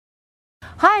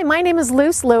Hi, my name is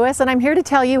Luce Lewis, and I'm here to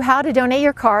tell you how to donate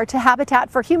your car to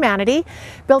Habitat for Humanity,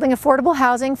 building affordable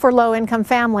housing for low-income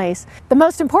families. The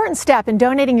most important step in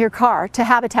donating your car to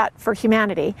Habitat for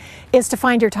Humanity is to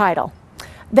find your title.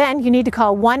 Then you need to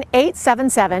call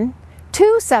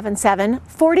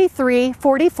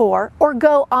 1-877-277-4344 or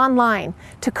go online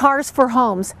to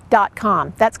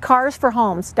carsforhomes.com. That's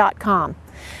carsforhomes.com.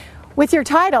 With your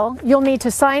title, you'll need to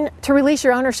sign to release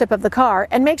your ownership of the car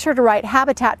and make sure to write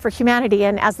Habitat for Humanity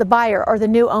in as the buyer or the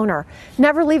new owner.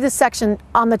 Never leave this section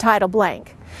on the title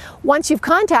blank. Once you've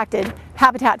contacted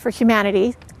Habitat for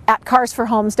Humanity at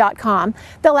carsforhomes.com,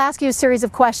 they'll ask you a series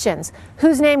of questions.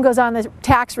 Whose name goes on the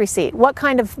tax receipt? What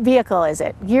kind of vehicle is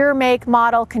it? Year, make,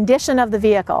 model, condition of the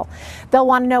vehicle. They'll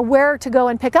want to know where to go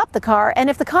and pick up the car, and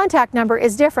if the contact number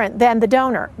is different than the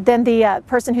donor, than the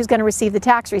person who's going to receive the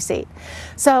tax receipt.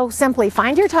 So simply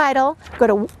find your title,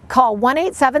 call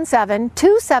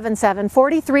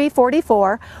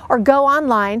 1-877-277-4344 or go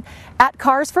online at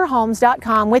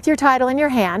carsforhomes.com with your title in your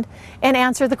hand and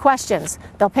answer the questions.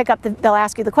 They'll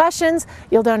ask you the questions,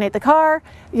 you'll donate the car,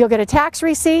 you'll get a tax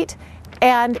receipt,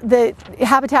 and the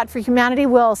Habitat for Humanity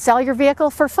will sell your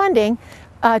vehicle for funding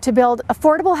to build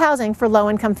affordable housing for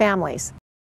low-income families.